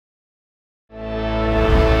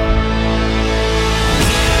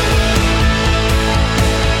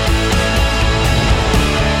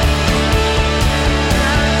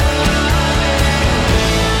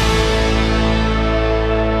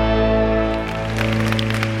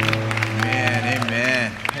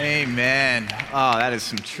Oh, that is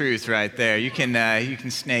some truth right there. You can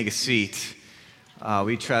snag a seat.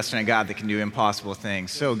 We trust in a God that can do impossible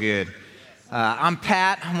things. So good. I'm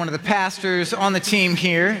Pat. I'm one of the pastors on the team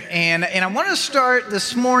here, and I want to start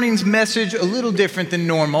this morning's message a little different than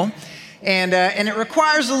normal, and it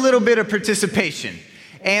requires a little bit of participation.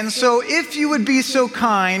 And so if you would be so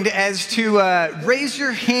kind as to raise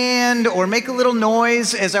your hand or make a little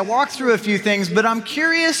noise as I walk through a few things, but I'm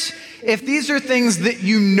curious if these are things that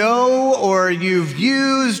you know or you've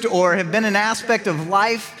used or have been an aspect of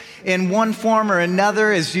life in one form or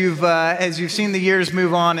another as you've seen the years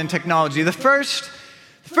move on in technology. The first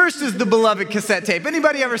is the beloved cassette tape.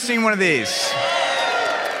 Anybody ever seen one of these?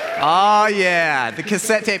 Oh yeah, the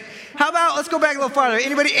cassette tape. How about, let's go back a little farther.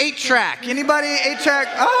 Anybody 8-track? Anybody 8-track?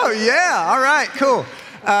 Oh yeah, all right, cool.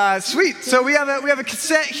 Sweet. So we have a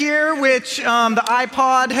cassette here, which the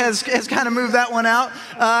iPod has kind of moved that one out.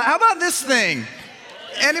 How about this thing?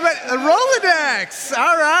 Anybody? A Rolodex.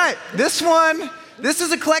 All right. This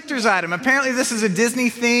is a collector's item. Apparently this is a Disney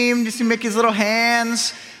theme. You see Mickey's little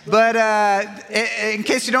hands. But in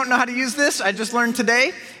case you don't know how to use this, I just learned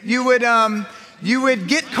today, you would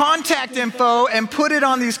get contact info and put it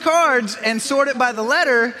on these cards and sort it by the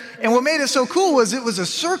letter. And what made it so cool was it was a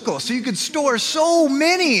circle, so you could store so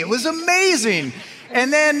many. It was amazing.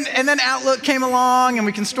 And then Outlook came along, and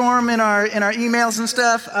we can store them in our emails and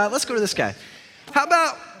stuff. Let's go to this guy. How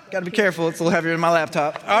about, gotta be careful, it's a little heavier than my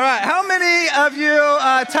laptop. All right, how many of you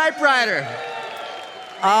typewriter?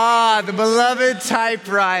 The beloved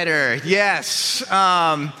typewriter, yes.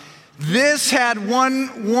 This had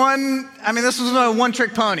this was a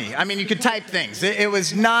one-trick pony. I mean, you could type things. It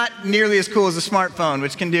was not nearly as cool as a smartphone,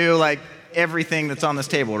 which can do like everything that's on this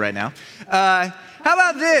table right now. How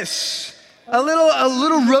about this? A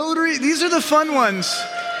little rotary. These are the fun ones.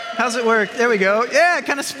 How's it work? There we go. Yeah, it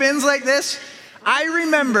kind of spins like this. I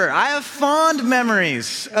have fond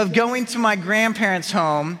memories of going to my grandparents'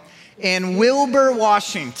 home in Wilbur,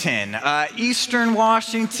 Washington, Eastern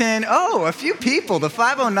Washington. Oh, a few people, the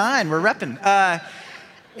 509, we're repping.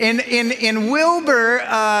 In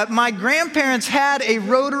Wilbur, my grandparents had a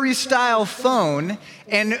rotary-style phone,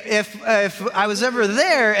 and if I was ever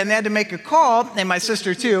there and they had to make a call, and my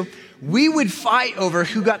sister too, we would fight over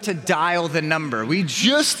who got to dial the number. We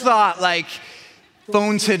just thought, like,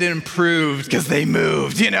 phones had improved because they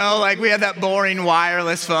moved, like we had that boring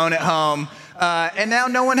wireless phone at home. And now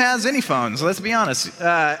no one has any phones, let's be honest.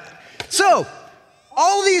 So,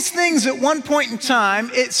 all these things at one point in time,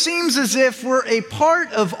 it seems as if were a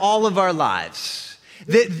part of all of our lives.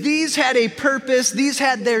 That these had a purpose, these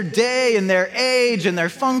had their day and their age and their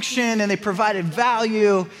function, and they provided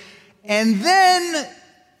value. And then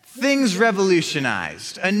things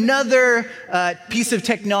revolutionized. Another piece of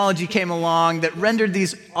technology came along that rendered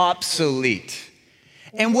these obsolete.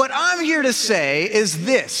 And what I'm here to say is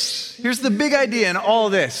this. Here's the big idea in all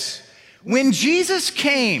this. When Jesus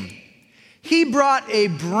came, he brought a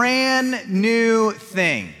brand new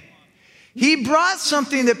thing. He brought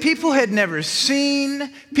something that people had never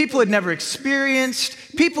seen, people had never experienced,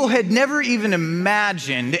 people had never even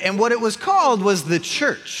imagined. And what it was called was the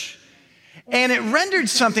church. And it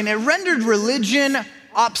rendered religion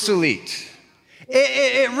obsolete.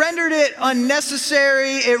 It rendered it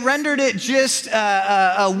unnecessary. It rendered it just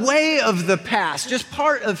a way of the past, just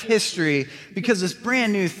part of history, because this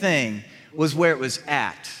brand new thing was where it was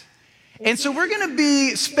at. And so we're going to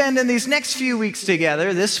be spending these next few weeks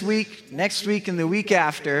together, this week, next week, and the week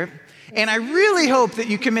after. And I really hope that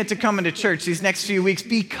you commit to coming to church these next few weeks,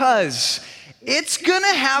 because it's going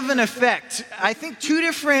to have an effect. I think two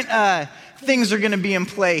different things are going to be in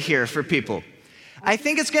play here for people. I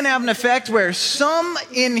think it's going to have an effect where some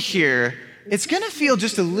in here, it's going to feel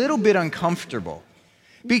just a little bit uncomfortable,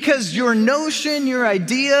 because your notion, your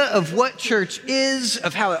idea of what church is,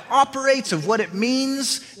 of how it operates, of what it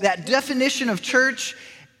means, that definition of church,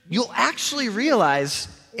 you'll actually realize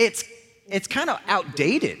it's kind of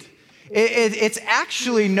outdated. It's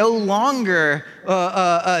actually no longer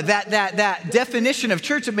that definition of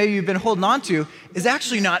church that maybe you've been holding on to is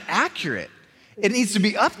actually not accurate. It needs to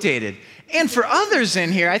be updated. And for others in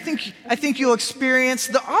here, I think you'll experience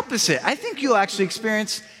the opposite. I think you'll actually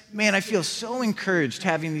experience, man, I feel so encouraged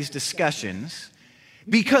having these discussions,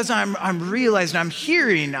 because I'm realizing, I'm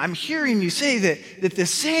hearing you say that the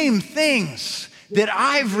same things that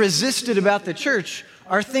I've resisted about the church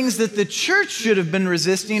are things that the church should have been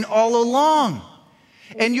resisting all along.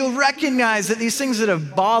 And you'll recognize that these things that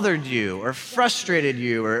have bothered you or frustrated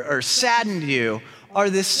you or saddened you are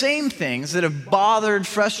the same things that have bothered,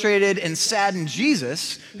 frustrated, and saddened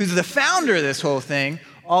Jesus, who's the founder of this whole thing,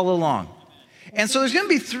 all along. And so there's going to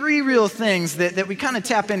be three real things that we kind of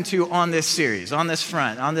tap into on this series, on this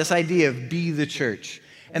front, on this idea of be the church.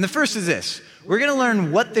 And the first is this. We're going to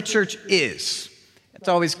learn what the church is. It's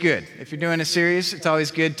always good. If you're doing a series, it's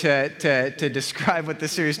always good to describe what the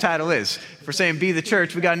series title is. If we're saying be the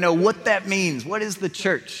church, we got to know what that means. What is the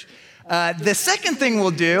church? The second thing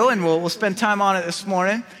we'll do, and we'll spend time on it this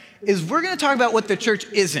morning, is we're going to talk about what the church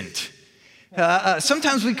isn't.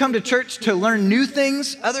 Sometimes we come to church to learn new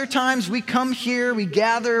things. Other times we come here, we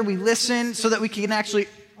gather, we listen so that we can actually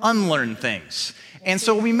unlearn things. And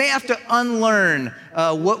so we may have to unlearn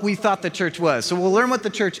what we thought the church was. So we'll learn what the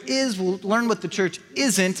church is, we'll learn what the church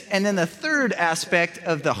isn't, and then the third aspect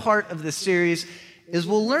of the heart of the series is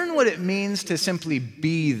we'll learn what it means to simply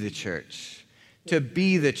be the church. To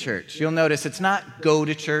be the church. You'll notice it's not go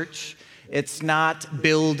to church, it's not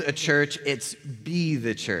build a church, it's be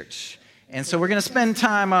the church. And so we're going to spend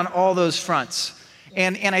time on all those fronts.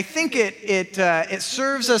 And I think it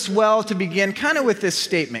serves us well to begin kind of with this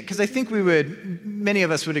statement, because I think many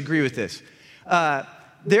of us would agree with this.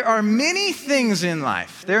 There are many things in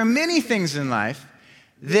life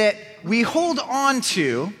that we hold on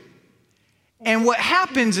to, and what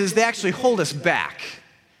happens is they actually hold us back.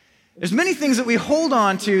 There's many things that we hold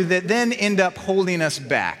on to that then end up holding us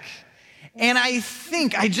back. And I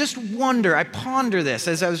just wonder, I ponder this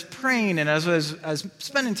as I was praying and as I was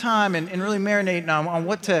spending time and really marinating on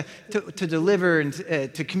what to deliver and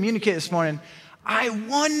to communicate this morning. I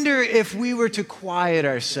wonder if we were to quiet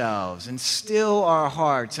ourselves and still our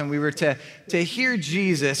hearts and we were to hear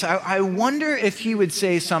Jesus, I wonder if he would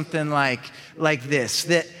say something like this,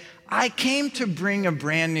 that I came to bring a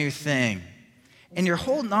brand new thing, and you're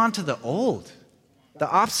holding on to the old, the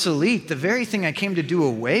obsolete, the very thing I came to do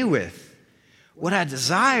away with. What I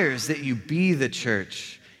desire is that you be the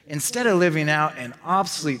church instead of living out an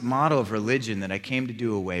obsolete model of religion that I came to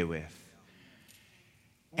do away with.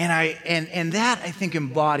 And that, I think,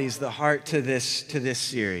 embodies the heart to this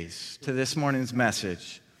series, to this morning's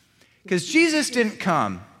message. Because Jesus didn't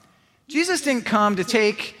come to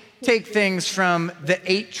take things from the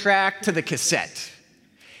 8-track to the cassette.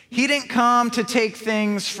 He didn't come to take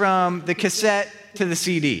things from the cassette to the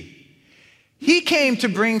CD. He came to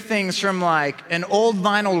bring things from like an old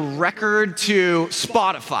vinyl record to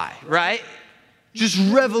Spotify, right? Just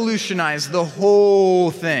revolutionize the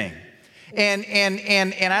whole thing. And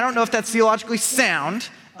I don't know if that's theologically sound.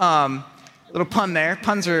 Little pun there.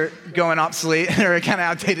 Puns are going obsolete. They're kind of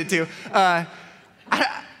outdated too.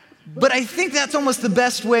 But I think that's almost the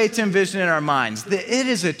best way to envision in our minds. That it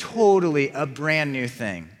is a brand new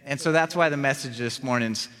thing. And so that's why the message this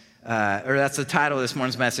morning's that's the title of this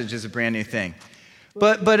morning's message, is a brand new thing.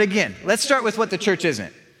 But again, let's start with what the church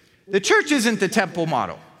isn't. The church isn't the temple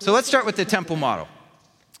model. So let's start with the temple model.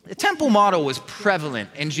 The temple model was prevalent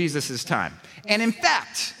in Jesus' time. And in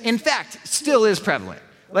fact, still is prevalent.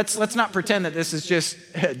 Let's not pretend that this is just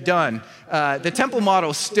done. The temple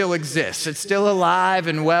model still exists. It's still alive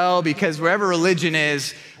and well, because wherever religion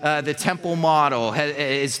is, the temple model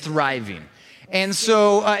is thriving. And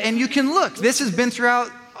so, and you can look, this has been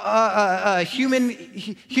throughout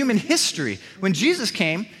human history. When Jesus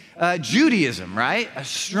came, Judaism, right? A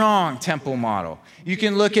strong temple model. You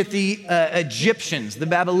can look at the Egyptians, the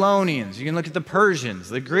Babylonians. You can look at the Persians,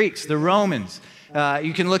 the Greeks, the Romans.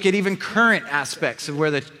 You can look at even current aspects of where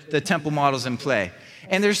the temple model's in play.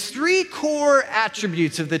 And there's 3 core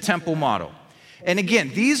attributes of the temple model. And again,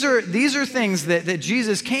 these are things that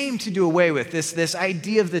Jesus came to do away with, this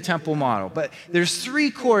idea of the temple model. But there's 3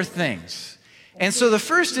 core things. And so the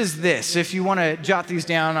first is this. If you want to jot these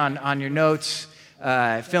down on your notes,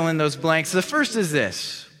 fill in those blanks. The first is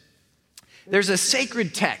this. There's a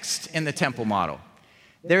sacred text in the temple model.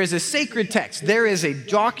 There is a sacred text. There is a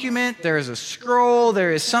document, there is a scroll,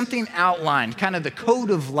 there is something outlined, kind of the code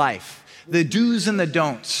of life, the do's and the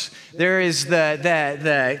don'ts. There is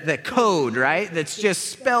the code, right, that's just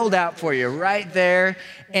spelled out for you right there,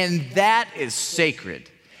 and that is sacred.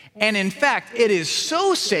 And in fact, it is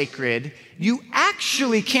so sacred, you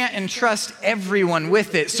actually can't entrust everyone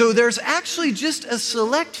with it. So there's actually just a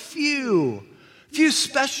select few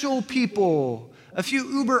special people, a few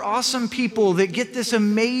uber awesome people that get this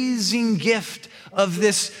amazing gift of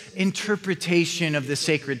this interpretation of the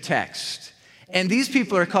sacred text. And these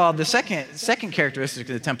people are called, the second characteristic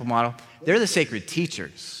of the temple model, they're the sacred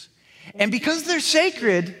teachers. And because they're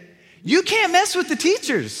sacred, you can't mess with the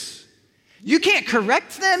teachers. You can't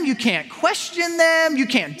correct them, you can't question them, you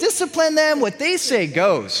can't discipline them. What they say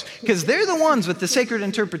goes, because they're the ones with the sacred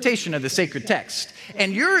interpretation of the sacred text.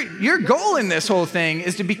 And your goal in this whole thing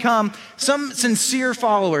is to become some sincere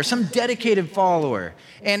follower, some dedicated follower.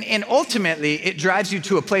 And ultimately, it drives you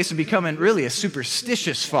to a place of becoming really a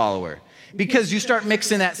superstitious follower, because you start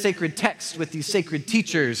mixing that sacred text with these sacred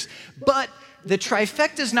teachers. But the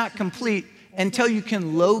trifecta is not complete until you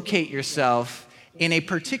can locate yourself in a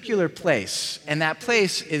particular place, and that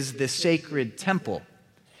place is the sacred temple.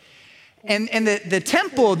 And the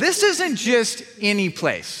temple, this isn't just any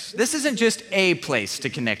place. This isn't just a place to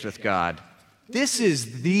connect with God. This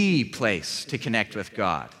is the place to connect with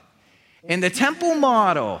God. And the temple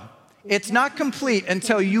model, it's not complete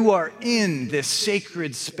until you are in this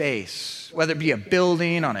sacred space, whether it be a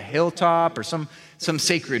building on a hilltop or some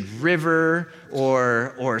sacred river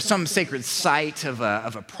or some sacred site of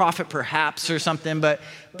a prophet perhaps or something, but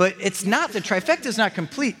it's not, the trifecta is not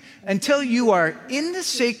complete until you are in the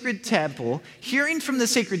sacred temple, hearing from the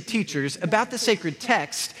sacred teachers about the sacred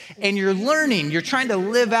text, and you're learning, you're trying to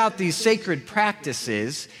live out these sacred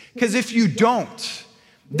practices, because if you don't,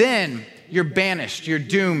 then you're banished, you're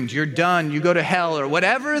doomed, you're done, you go to hell, or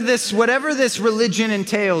whatever this religion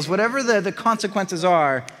entails, whatever the consequences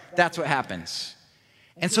are, that's what happens.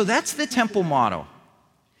 And so that's the temple model.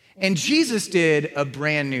 And Jesus did a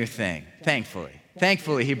brand new thing, thankfully.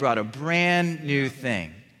 Thankfully, he brought a brand new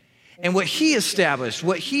thing. And what he established,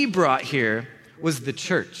 what he brought here was the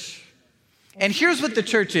church. And here's what the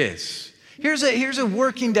church is. Here's a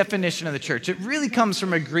working definition of the church. It really comes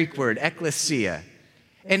from a Greek word, ekklesia.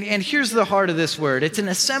 And here's the heart of this word. It's an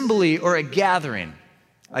assembly or a gathering,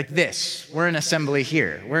 like this. We're an assembly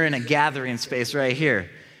here. We're in a gathering space right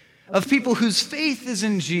here of people whose faith is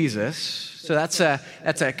in Jesus. So that's a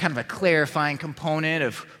kind of a clarifying component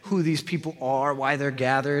of who these people are, why they're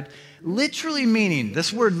gathered. Literally meaning,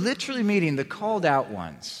 this word literally meaning the called out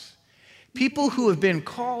ones. People who have been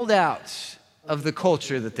called out of the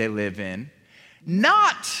culture that they live in,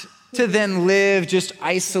 not to then live just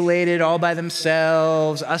isolated all by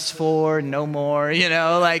themselves, us four, no more,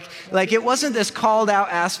 like it wasn't this called out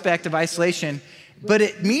aspect of isolation, but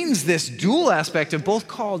it means this dual aspect of both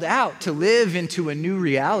called out to live into a new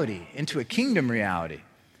reality, into a kingdom reality,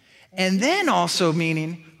 and then also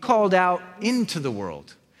meaning called out into the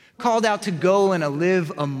world, called out to go and to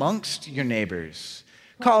live amongst your neighbors,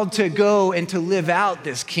 called to go and to live out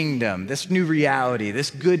this kingdom, this new reality,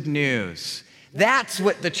 this good news. That's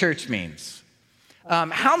what the church means.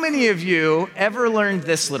 How many of you ever learned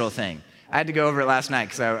this little thing? I had to go over it last night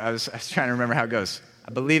because I was trying to remember how it goes. I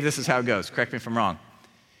believe this is how it goes. Correct me if I'm wrong.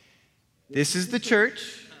 This is the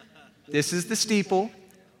church. This is the steeple.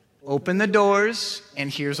 Open the doors, and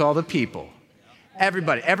here's all the people.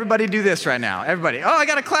 Everybody do this right now. Everybody. Oh, I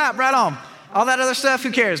got to clap. Right on. All that other stuff,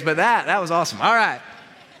 who cares? But that was awesome. All right.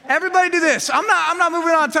 Everybody do this. I'm not moving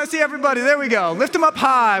on until I see everybody. There we go. Lift them up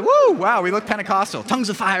high. Woo! Wow, we look Pentecostal. Tongues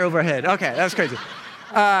of fire overhead. Okay, that's crazy.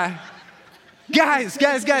 Guys,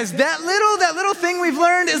 that little thing we've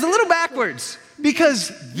learned is a little backwards,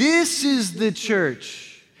 because this is the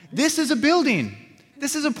church. This is a building.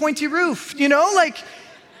 This is a pointy roof. The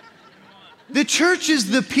church is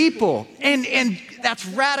the people. And that's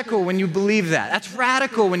radical when you believe that. That's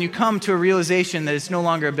radical when you come to a realization that it's no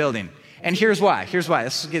longer a building. And here's why.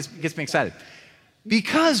 This gets me excited.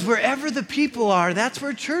 Because wherever the people are, that's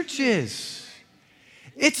where church is.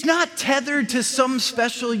 It's not tethered to some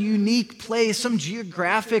special, unique place, some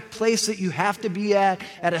geographic place that you have to be at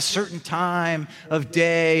a certain time of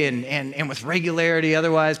day and with regularity,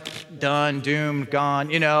 otherwise done, doomed,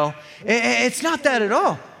 gone, It's not that at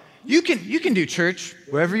all. You can do church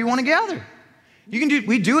wherever you want to gather.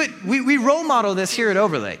 We role model this here at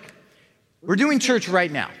Overlake. We're doing church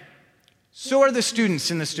right now. So are the students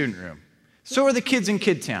in the student room. So are the kids in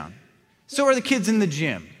Kid Town. So are the kids in the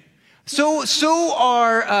gym. So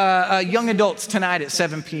are young adults tonight at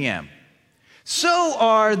 7 p.m. So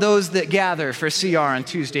are those that gather for CR on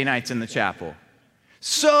Tuesday nights in the chapel.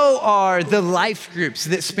 So are the life groups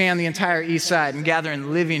that span the entire east side and gather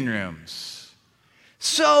in living rooms.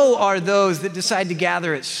 So are those that decide to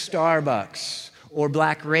gather at Starbucks or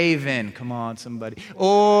Black Raven, come on somebody,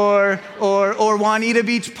 or Juanita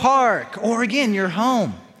Beach Park, or again, your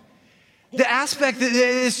home. The aspect that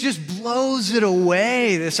it just blows it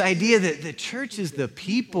away, this idea that the church is the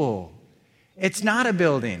people. It's not a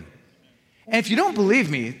building. And if you don't believe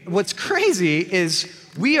me, what's crazy is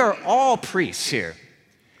we are all priests here.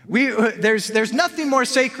 There's nothing more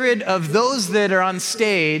sacred of those that are on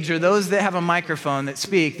stage or those that have a microphone that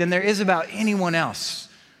speak than there is about anyone else.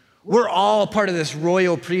 We're all part of this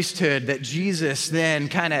royal priesthood that Jesus then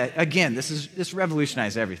kind of, again, this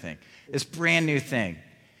revolutionized everything, this brand new thing.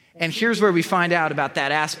 And here's where we find out about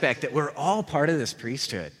that aspect, that we're all part of this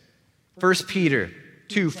priesthood. 1 Peter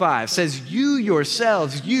 2:5 says, you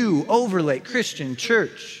yourselves, you, Overlake Christian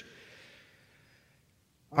Church,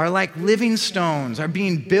 are like living stones, are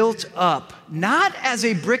being built up, not as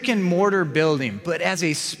a brick and mortar building, but as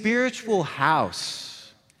a spiritual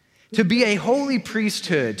house, to be a holy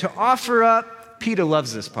priesthood, to offer up, Peter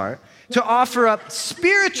loves this part, to offer up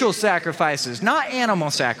spiritual sacrifices, not animal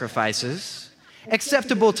sacrifices,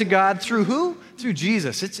 acceptable to God through who? Through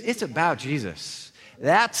Jesus. It's about Jesus.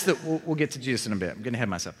 We'll get to Jesus in a bit. I'm getting ahead of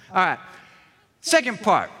myself. All right. Second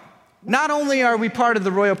part. Not only are we part of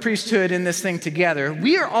the royal priesthood in this thing together,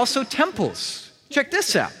 we are also temples. Check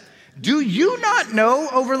this out. Do you not know,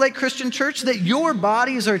 Overlake Christian Church, that your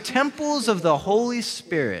bodies are temples of the Holy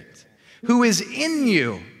Spirit, who is in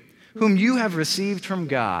you, whom you have received from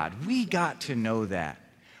God? We got to know that.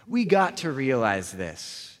 We got to realize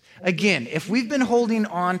this. Again, if we've been holding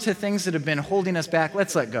on to things that have been holding us back,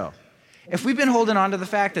 let's let go. If we've been holding on to the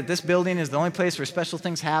fact that this building is the only place where special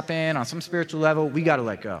things happen on some spiritual level, we got to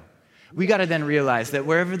let go. We got to then realize that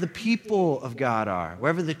wherever the people of God are,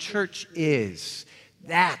 wherever the church is,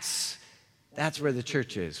 that's where the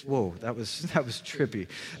church is. Whoa, that was trippy.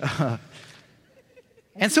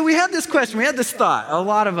 And so we had this question, we had this thought. A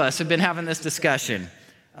lot of us have been having this discussion.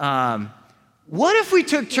 What if we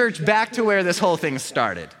took church back to where this whole thing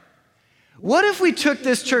started? What if we took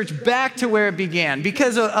this church back to where it began?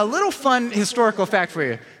 Because a little fun historical fact for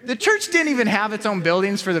you, the church didn't even have its own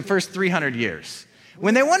buildings for the first 300 years.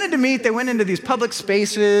 When they wanted to meet, they went into these public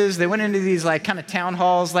spaces. They went into these like kind of town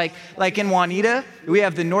halls, like in Juanita, we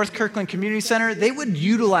have the North Kirkland Community Center. They would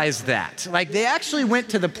utilize that. Like they actually went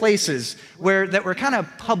to the places that were kind of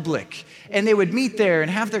public, and they would meet there and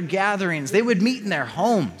have their gatherings. They would meet in their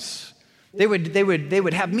homes. They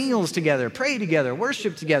would have meals together, pray together,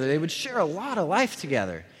 worship together. They would share a lot of life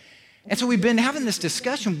together. And so we've been having this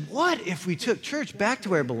discussion, what if we took church back to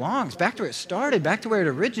where it belongs, back to where it started, back to where it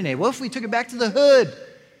originated? What if we took it back to the hood,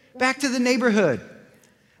 back to the neighborhood?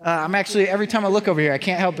 I'm actually, every time I look over here, I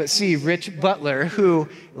can't help but see Rich Butler, who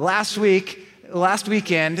last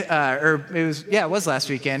weekend, it was last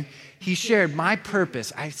weekend, he shared my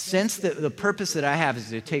purpose. I sense that the purpose that I have is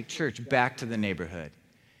to take church back to the neighborhood.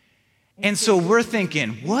 And so we're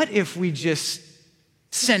thinking, what if we just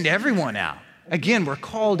send everyone out? Again, we're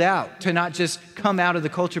called out to not just come out of the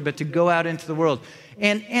culture, but to go out into the world.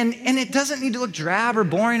 And it doesn't need to look drab or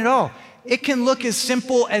boring at all. It can look as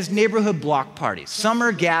simple as neighborhood block parties,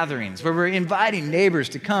 summer gatherings where we're inviting neighbors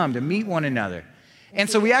to come to meet one another. And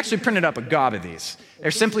so we actually printed up a gob of these.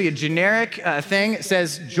 They're simply a generic thing. It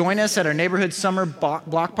says, join us at our neighborhood summer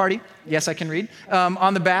block party. Yes, I can read.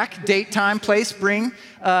 On the back, date, time, place, bring.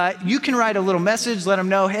 You can write a little message, let them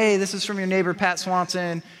know, hey, this is from your neighbor, Pat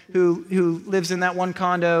Swanson, who lives in that one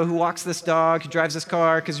condo, who walks this dog, who drives this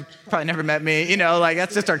car, because you probably never met me.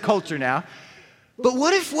 That's just our culture now. But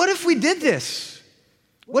what if we did this?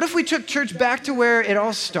 What if we took church back to where it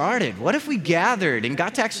all started? What if we gathered and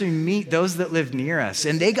got to actually meet those that live near us,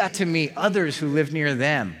 and they got to meet others who live near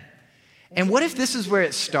them? And what if this is where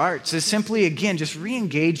it starts, is simply, again, just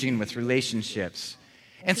re-engaging with relationships?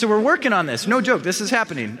 And so we're working on this. No joke, this is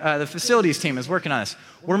happening. The facilities team is working on this.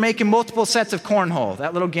 We're making multiple sets of cornhole,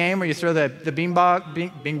 that little game where you throw the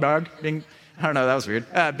beanbag. I don't know, that was weird.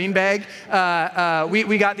 Beanbag.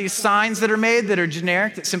 We got these signs that are made that are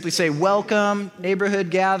generic that simply say, welcome,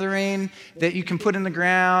 neighborhood gathering, that you can put in the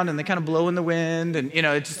ground and they kind of blow in the wind. And,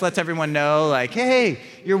 it just lets everyone know, like, hey,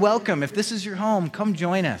 you're welcome. If this is your home, come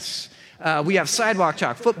join us. We have sidewalk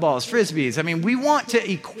chalk, footballs, frisbees. I mean, we want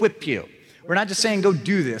to equip you. We're not just saying, go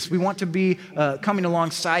do this. We want to be coming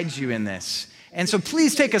alongside you in this. And so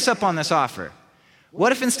please take us up on this offer.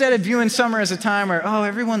 What if instead of viewing summer as a time where,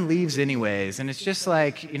 everyone leaves anyways, and it's just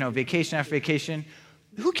like, vacation after vacation,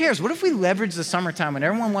 who cares? What if we leverage the summertime when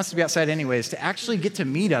everyone wants to be outside anyways to actually get to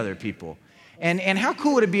meet other people? And how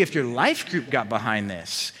cool would it be if your life group got behind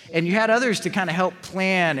this and you had others to kind of help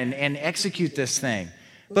plan and execute this thing?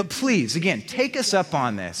 But please, again, take us up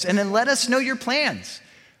on this and then let us know your plans.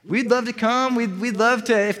 We'd love to come. We'd love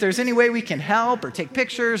to, if there's any way we can help or take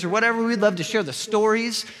pictures or whatever, we'd love to share the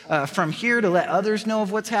stories from here to let others know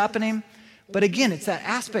of what's happening. But again, it's that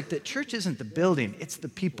aspect that church isn't the building, it's the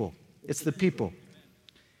people. It's the people.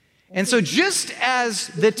 And so just as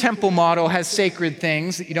the temple model has sacred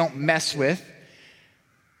things that you don't mess with,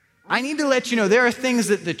 I need to let you know there are things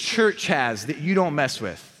that the church has that you don't mess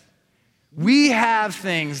with. We have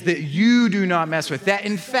things that you do not mess with. That,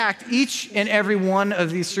 in fact, each and every one of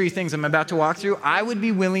these three things I'm about to walk through, I would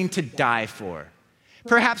be willing to die for.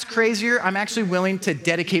 Perhaps crazier, I'm actually willing to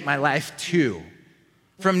dedicate my life to,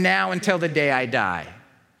 from now until the day I die.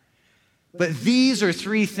 But these are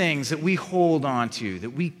three things that we hold on to,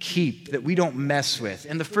 that we keep, that we don't mess with.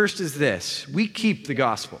 And the first is this: we keep the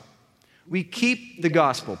gospel. We keep the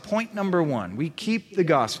gospel. Point number one, we keep the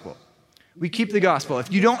gospel. We keep the gospel. If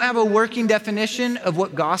you don't have a working definition of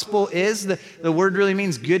what gospel is, the word really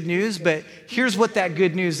means good news, but here's what that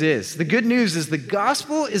good news is. The good news is the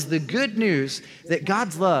gospel is the good news that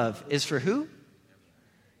God's love is for who?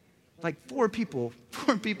 Like four people,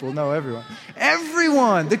 no, everyone.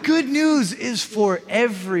 Everyone. The good news is for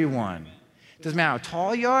everyone. Doesn't matter how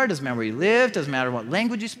tall you are, doesn't matter where you live, doesn't matter what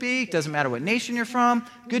language you speak, doesn't matter what nation you're from.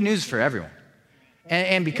 Good news is for everyone.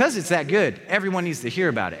 And because it's that good, everyone needs to hear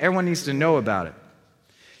about it. Everyone needs to know about it.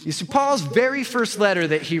 You see, Paul's very first letter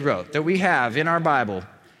that he wrote, that we have in our Bible,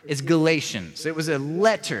 is Galatians. It was a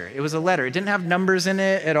letter. It didn't have numbers in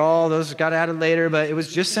it at all. Those got added later, but it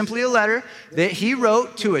was just simply a letter that he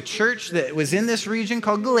wrote to a church that was in this region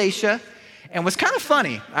called Galatia, and was kind of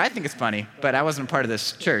funny. I think it's funny, but I wasn't a part of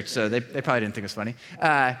this church, so they probably didn't think it was funny.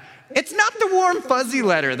 It's not the warm, fuzzy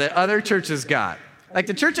letter that other churches got. Like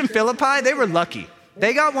the church in Philippi, they were lucky.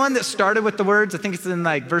 They got one that started with the words, I think it's in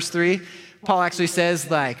like verse 3. Paul actually says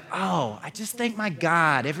like, oh, I just thank my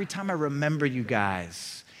God every time I remember you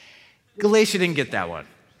guys. Galatia didn't get that one.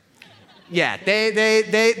 Yeah,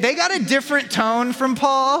 they got a different tone from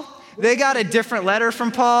Paul. They got a different letter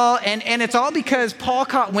from Paul. And it's all because Paul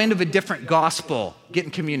caught wind of a different gospel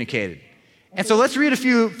getting communicated. And so let's read a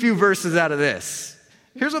few verses out of this.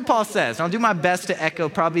 Here's what Paul says. I'll do my best to echo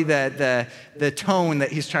probably the tone that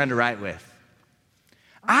he's trying to write with.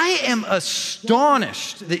 I am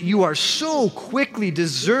astonished that you are so quickly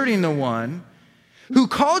deserting the one who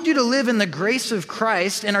called you to live in the grace of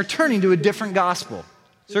Christ and are turning to a different gospel.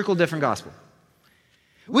 Circle different gospel.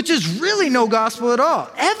 Which is really no gospel at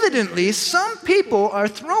all. Evidently, some people are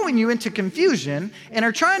throwing you into confusion and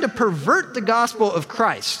are trying to pervert the gospel of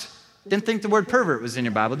Christ. Didn't think the word pervert was in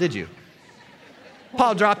your Bible, did you?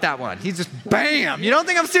 Paul dropped that one. He's just, bam! You don't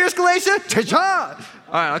think I'm serious, Galatia? Ta-cha!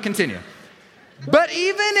 All right, I'll continue. But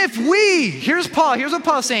even if we, here's what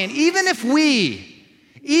Paul's saying, even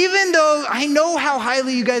though I know how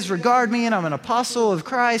highly you guys regard me and I'm an apostle of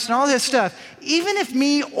Christ and all this stuff, even if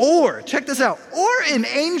me check this out, or an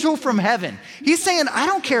angel from heaven, he's saying, I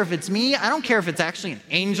don't care if it's me, I don't care if it's actually an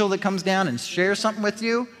angel that comes down and shares something with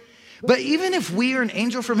you, but even if we or an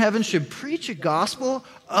angel from heaven should preach a gospel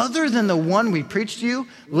other than the one we preached to you,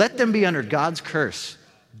 let them be under God's curse.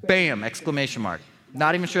 Bam, exclamation mark.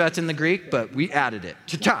 Not even sure that's in the Greek, but we added it.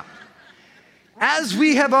 Cha-cha. As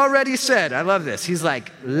we have already said, I love this. He's like,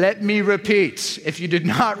 let me repeat. If you did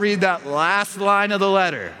not read that last line of the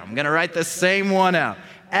letter, I'm going to write the same one out.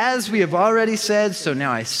 As we have already said, so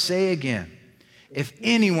now I say again, if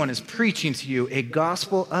anyone is preaching to you a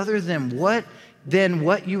gospel other than what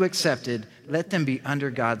you accepted, let them be under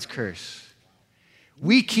God's curse.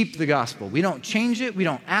 We keep the gospel. We don't change it. We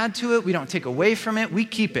don't add to it. We don't take away from it. We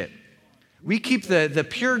keep it. We keep the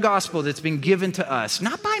pure gospel that's been given to us,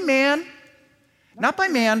 not by man,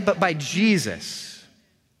 but by Jesus.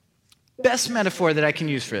 Best metaphor that I can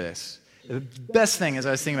use for this, the best thing as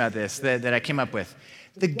I was thinking about this that I came up with,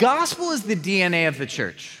 the gospel is the DNA of the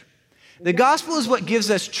church. The gospel is what gives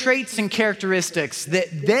us traits and characteristics that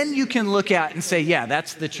then you can look at and say, yeah,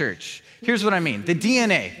 that's the church. Here's what I mean. The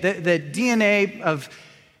DNA, the DNA of,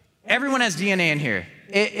 everyone has DNA in here.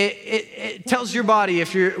 It tells your body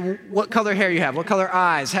what color hair you have, what color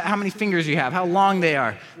eyes, how many fingers you have, how long they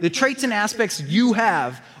are. The traits and aspects you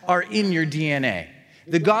have are in your DNA.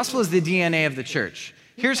 The gospel is the DNA of the church.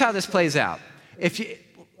 Here's how this plays out.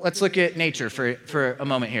 Let's look at nature for a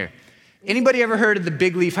moment here. Anybody ever heard of the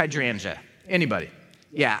big leaf hydrangea? Anybody?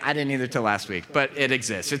 Yeah, I didn't either till last week, but it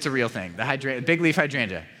exists. It's a real thing, the big leaf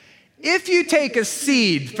hydrangea. If you take a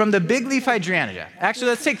seed from the big leaf hydrangea, actually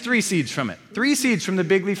let's take 3 seeds from it. 3 seeds from the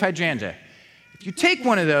big leaf hydrangea. If you take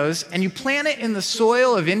one of those and you plant it in the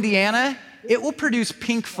soil of Indiana, it will produce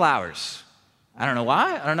pink flowers. I don't know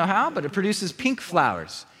why, I don't know how, but it produces pink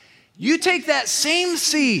flowers. You take that same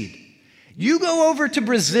seed, you go over to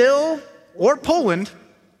Brazil or Poland,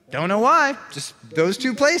 don't know why, just those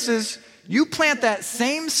 2 places, you plant that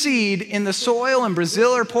same seed in the soil in Brazil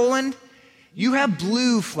or Poland, you have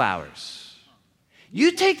blue flowers.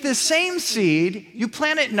 You take the same seed, you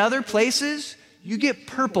plant it in other places, you get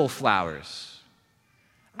purple flowers.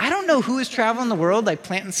 I don't know who is traveling the world like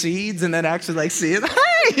planting seeds and then actually like seeing,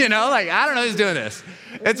 hey, I don't know who's doing this.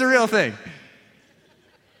 It's a real thing.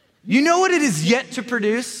 You know what it is yet to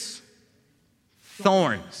produce?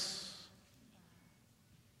 Thorns.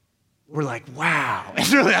 We're like, wow,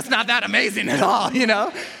 it's really, that's not that amazing at all, you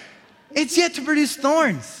know? It's yet to produce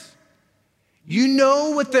thorns. You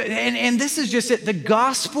know what and this is just it, the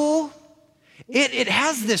gospel, it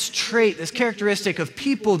has this trait, this characteristic of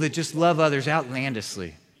people that just love others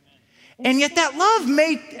outlandishly. And yet that love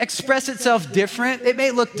may express itself different. It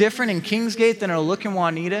may look different in Kingsgate than it'll look in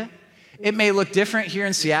Juanita. It may look different here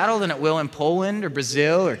in Seattle than it will in Poland or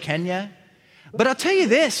Brazil or Kenya. But I'll tell you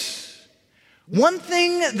this, one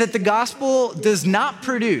thing that the gospel does not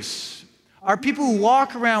produce are people who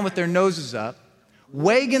walk around with their noses up,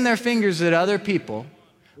 wagging their fingers at other people,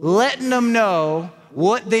 letting them know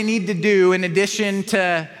what they need to do in addition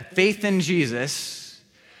to faith in Jesus.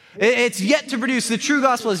 It's yet to produce, the true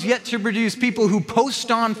gospel is yet to produce people who post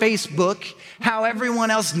on Facebook how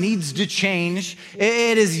everyone else needs to change.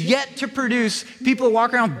 It is yet to produce people who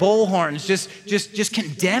walk around bullhorns just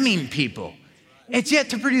condemning people. It's yet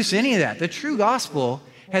to produce any of that. The true gospel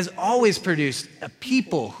has always produced a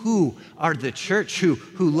people who are the church, who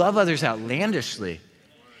love others outlandishly.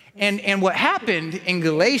 And what happened in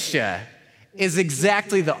Galatia is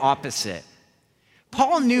exactly the opposite.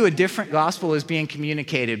 Paul knew a different gospel was being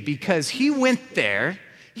communicated because he went there,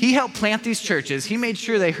 he helped plant these churches, he made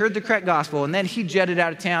sure they heard the correct gospel, and then he jetted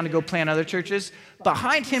out of town to go plant other churches.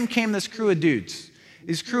 Behind him came this crew of dudes,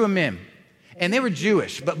 this crew of men. And they were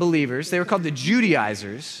Jewish, but believers. They were called the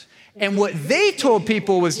Judaizers. And what they told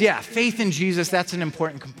people was, yeah, faith in Jesus, that's an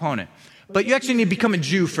important component. But you actually need to become a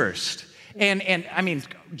Jew first. And I mean,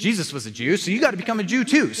 Jesus was a Jew, so you got to become a Jew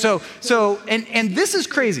too. So this is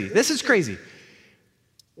crazy. This is crazy.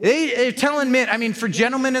 They're telling men, I mean, for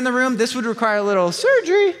gentlemen in the room, this would require a little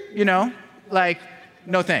surgery, you know, like,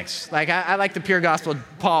 no thanks. Like, I like the pure gospel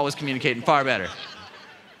Paul was communicating far better.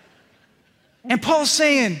 And Paul's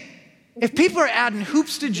saying, if people are adding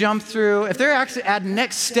hoops to jump through, if they're actually adding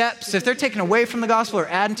next steps, if they're taking away from the gospel or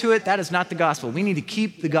adding to it, that is not the gospel. We need to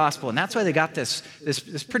keep the gospel. And that's why they got this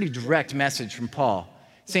pretty direct message from Paul,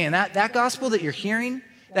 saying that gospel that you're hearing,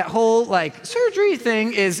 that whole like surgery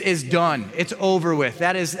thing is done. It's over with.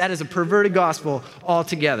 That is a perverted gospel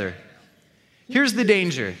altogether. Here's the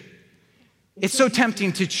danger. It's so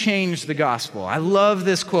tempting to change the gospel. I love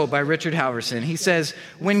this quote by Richard Halverson. He says,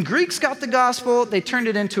 when Greeks got the gospel, they turned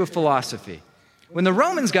it into a philosophy. When the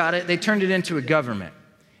Romans got it, they turned it into a government.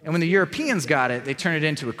 And when the Europeans got it, they turned it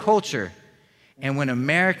into a culture. And when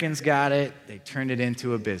Americans got it, they turned it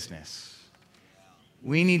into a business.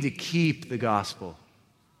 We need to keep the gospel.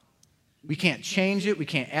 We can't change it. We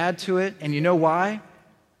can't add to it. And you know why?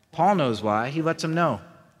 Paul knows why. He lets them know.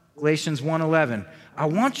 Galatians 1:11. I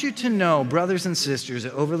want you to know, brothers and sisters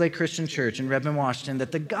at Overlay Christian Church in Redmond, Washington,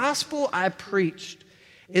 that the gospel I preached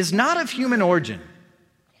is not of human origin.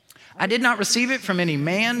 I did not receive it from any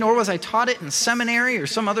man, nor was I taught it in seminary or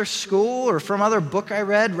some other school or from other book I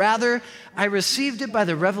read. Rather, I received it by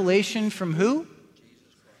the revelation from who?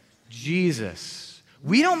 Jesus.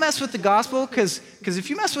 We don't mess with the gospel because if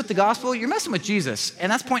you mess with the gospel, you're messing with Jesus. And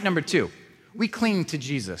that's point number 2. We cling to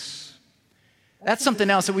Jesus. That's something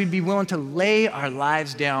else that we'd be willing to lay our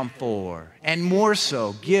lives down for, and more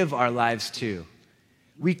so, give our lives to.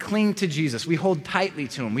 We cling to Jesus. We hold tightly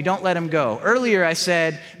to him. We don't let him go. Earlier I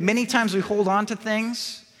said, many times we hold on to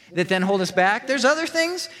things that then hold us back. There's other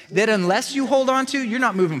things that unless you hold on to, you're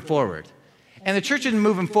not moving forward. And the church isn't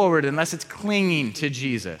moving forward unless it's clinging to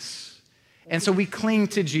Jesus. And so we cling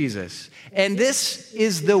to Jesus. And this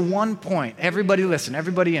is the one point. Everybody listen,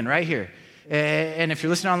 everybody in right here. And if you're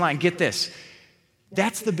listening online, get this.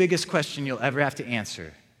 That's the biggest question you'll ever have to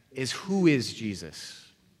answer is who is Jesus?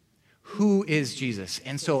 Who is Jesus?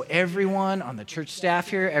 And so everyone on the church staff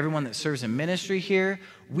here, everyone that serves in ministry here,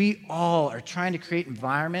 we all are trying to create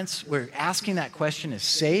environments where asking that question is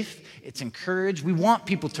safe, it's encouraged. We want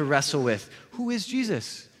people to wrestle with who is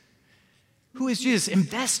Jesus? Who is Jesus?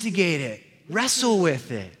 Investigate it. Wrestle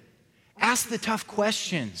with it. Ask the tough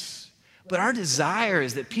questions. But our desire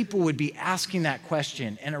is that people would be asking that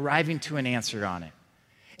question and arriving to an answer on it.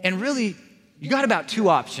 And really, you got about 2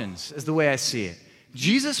 options, is the way I see it.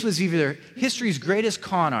 Jesus was either history's greatest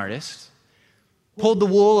con artist, pulled the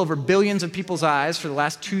wool over billions of people's eyes for the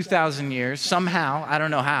last 2,000 years, somehow, I don't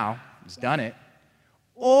know how, he's done it,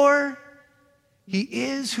 or he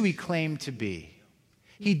is who he claimed to be.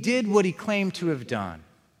 He did what he claimed to have done.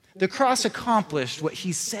 The cross accomplished what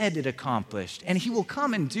he said it accomplished, and he will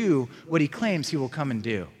come and do what he claims he will come and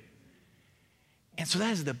do. And so that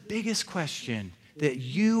is the biggest question that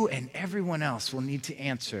you and everyone else will need to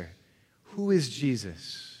answer. Who is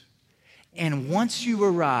Jesus? And once you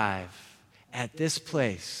arrive at this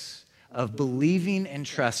place of believing and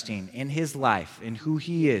trusting in his life, in who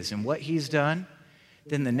he is and what he's done,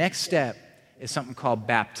 then the next step is something called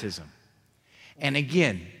baptism. And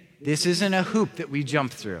again, this isn't a hoop that we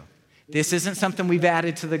jump through. This isn't something we've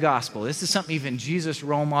added to the gospel. This is something even Jesus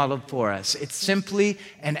role modeled for us. It's simply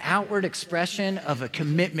an outward expression of a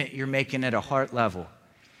commitment you're making at a heart level.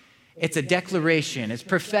 It's a declaration. It's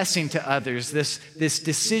professing to others this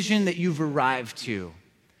decision that you've arrived to.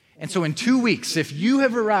 And so in 2 weeks, if you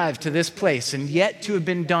have arrived to this place and yet to have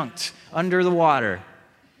been dunked under the water,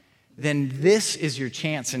 then this is your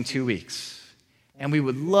chance in 2 weeks. And we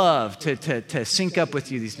would love to sync up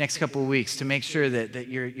with you these next couple of weeks to make sure that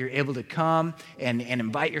you're able to come and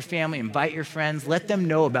invite your family, invite your friends, let them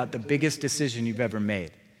know about the biggest decision you've ever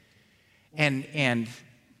made. And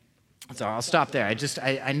so I'll stop there.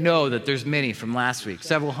 I know that there's many from last week,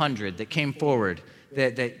 several hundred that came forward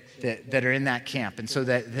that are in that camp. And so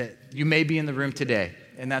that you may be in the room today.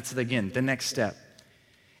 And that's, again, the next step.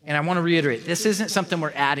 And I want to reiterate, this isn't something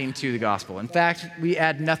we're adding to the gospel. In fact, we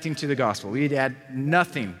add nothing to the gospel. We add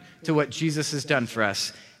nothing to what Jesus has done for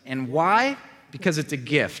us. And why? Because it's a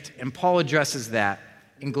gift. And Paul addresses that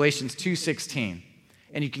in Galatians 2:16.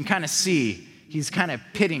 And you can kind of see he's kind of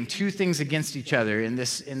pitting two things against each other in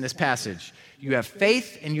this passage. You have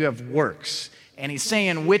faith and you have works. And he's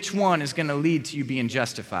saying which one is going to lead to you being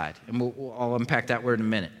justified. And I'll unpack that word in a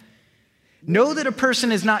minute. Know that a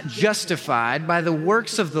person is not justified by the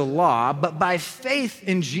works of the law, but by faith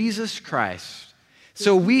in Jesus Christ.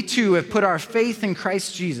 So we too have put our faith in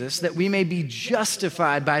Christ Jesus that we may be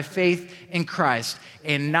justified by faith in Christ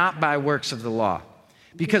and not by works of the law.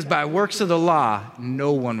 Because by works of the law,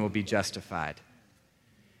 no one will be justified.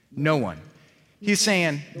 No one. He's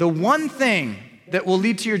saying the one thing that will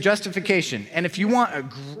lead to your justification, and if you want a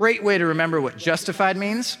great way to remember what justified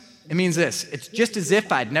means, it means this: it's just as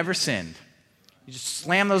if I'd never sinned. You just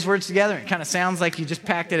slam those words together, and it kind of sounds like you just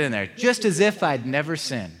packed it in there. Just as if I'd never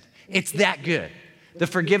sinned. It's that good. The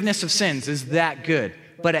forgiveness of sins is that good,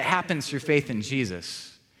 but it happens through faith in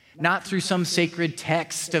Jesus. Not through some sacred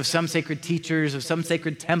text of some sacred teachers, of some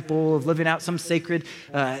sacred temple, of living out some sacred,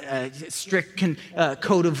 strict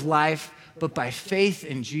code of life, but by faith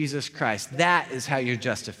in Jesus Christ. That is how you're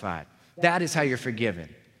justified. That is how you're forgiven.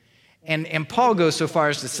 And Paul goes so far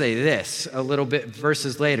as to say this a little bit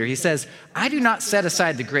verses later. He says, I do not set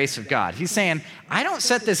aside the grace of God. He's saying, I don't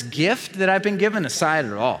set this gift that I've been given aside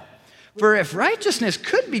at all. For if righteousness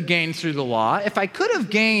could be gained through the law, if I could have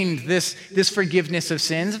gained this forgiveness of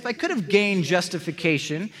sins, if I could have gained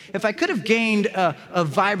justification, if I could have gained a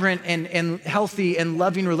vibrant and healthy and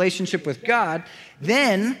loving relationship with God,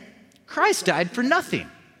 then Christ died for nothing.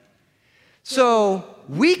 So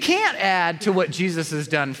we can't add to what Jesus has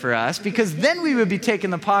done for us, because then we would be taking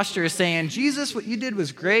the posture of saying, Jesus, what you did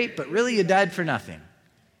was great, but really you died for nothing.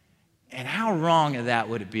 And how wrong of that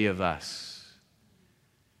would it be of us?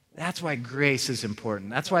 That's why grace is important.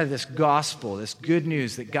 That's why this gospel, this good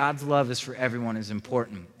news that God's love is for everyone is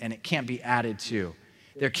important, and it can't be added to.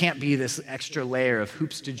 There can't be this extra layer of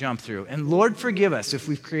hoops to jump through. And Lord, forgive us if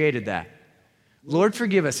we've created that. Lord,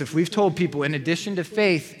 forgive us if we've told people, in addition to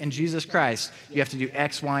faith in Jesus Christ, you have to do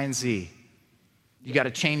X, Y, and Z. You got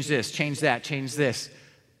to change this, change that, change this.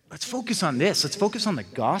 Let's focus on this. Let's focus on the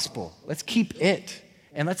gospel. Let's keep it.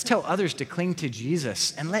 And let's tell others to cling to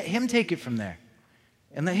Jesus and let him take it from there.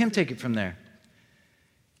 And let him take it from there.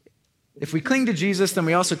 If we cling to Jesus, then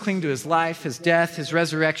we also cling to his life, his death, his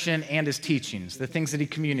resurrection, and his teachings, the things that he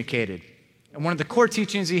communicated. And one of the core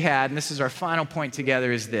teachings he had, and this is our final point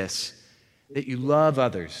together, is this: that you love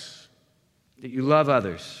others. That you love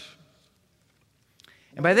others.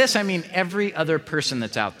 And by this, I mean every other person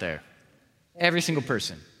that's out there. Every single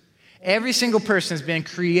person. Every single person has been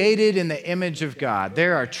created in the image of God.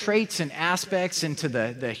 There are traits and aspects into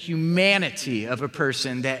the humanity of a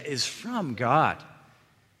person that is from God.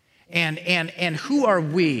 And who are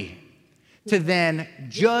we to then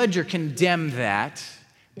judge or condemn that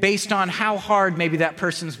based on how hard maybe that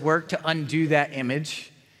person's worked to undo that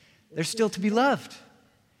image? They're still to be loved.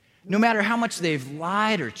 No matter how much they've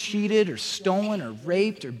lied or cheated or stolen or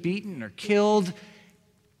raped or beaten or killed,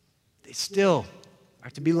 they still are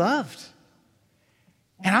to be loved.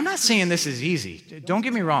 And I'm not saying this is easy. Don't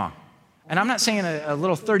get me wrong. And I'm not saying a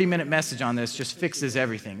little 30-minute message on this just fixes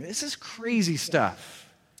everything. This is crazy stuff.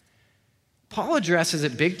 Paul addresses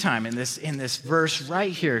it big time in this verse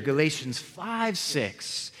right here, Galatians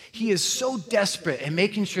 5:6. He is so desperate at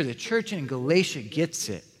making sure the church in Galatia gets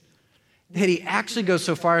it that he actually goes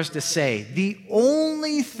so far as to say, the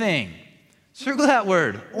only thing, circle that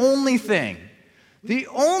word, only thing, the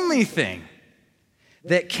only thing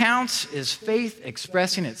that counts is faith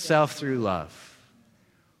expressing itself through love.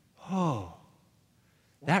 Oh,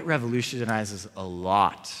 that revolutionizes a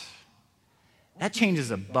lot. That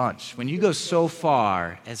changes a bunch. When you go so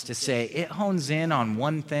far as to say it hones in on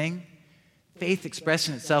one thing, faith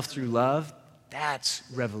expressing itself through love, that's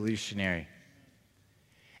revolutionary.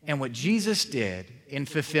 And what Jesus did in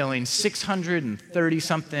fulfilling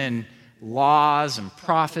 630-something laws and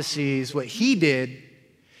prophecies, what he did,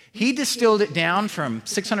 he distilled it down from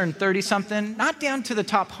 630-something, not down to the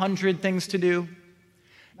top 100 things to do,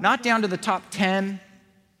 not down to the top 10,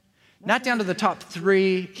 not down to the top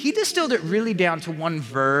 3. He distilled it really down to one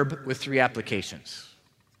verb with 3 applications.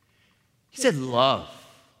 He said love.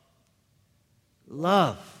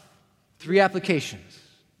 Love. 3 applications.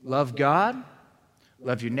 Love God,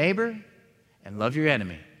 love your neighbor, and love your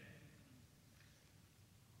enemy.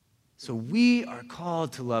 So we are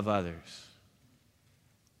called to love others.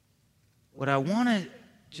 What I want to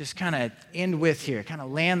just kind of end with here, kind of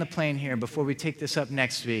land the plane here before we take this up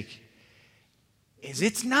next week, is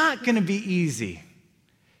it's not going to be easy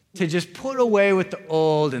to just put away with the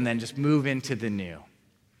old and then just move into the new.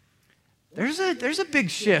 There's a big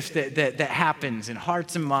shift that happens in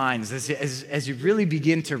hearts and minds as you really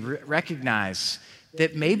begin to recognize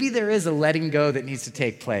that maybe there is a letting go that needs to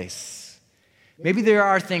take place. Maybe there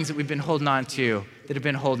are things that we've been holding on to that have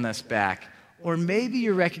been holding us back. Or maybe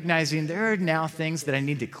you're recognizing there are now things that I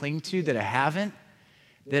need to cling to that I haven't,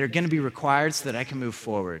 that are going to be required so that I can move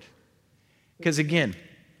forward. Because again,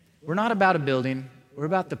 we're not about a building, we're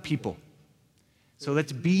about the people. So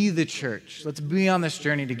let's be the church. Let's be on this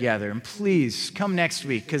journey together. And please come next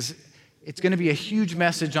week, because it's going to be a huge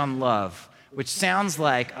message on love, which sounds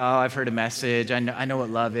like, oh, I've heard a message. I know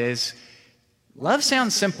what love is. Love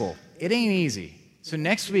sounds simple. It ain't easy. So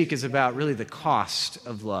next week is about really the cost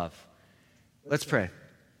of love. Let's pray.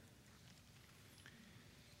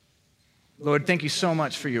 Lord, thank you so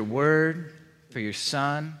much for your word, for your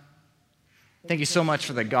son. Thank you so much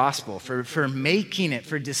for the gospel, for making it,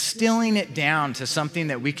 for distilling it down to something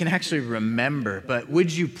that we can actually remember. But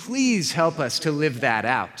would you please help us to live that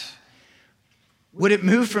out? Would it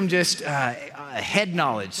move from just head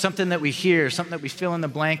knowledge, something that we hear, something that we fill in the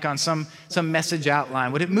blank on some message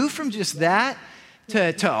outline? Would it move from just that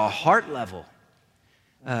to a heart level?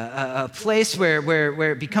 A place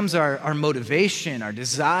where it becomes our motivation, our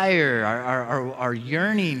desire, our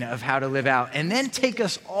yearning of how to live out, and then take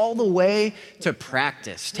us all the way to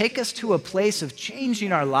practice. Take us to a place of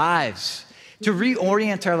changing our lives, to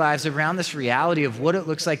reorient our lives around this reality of what it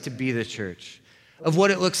looks like to be the church, of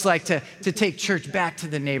what it looks like to take church back to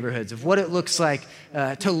the neighborhoods, of what it looks like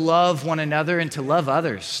to love one another and to love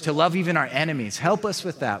others, to love even our enemies. Help us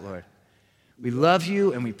with that, Lord. We love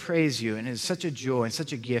you and we praise you, and it is such a joy and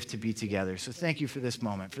such a gift to be together. So thank you for this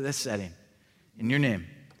moment, for this setting. In your name,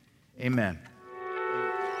 amen.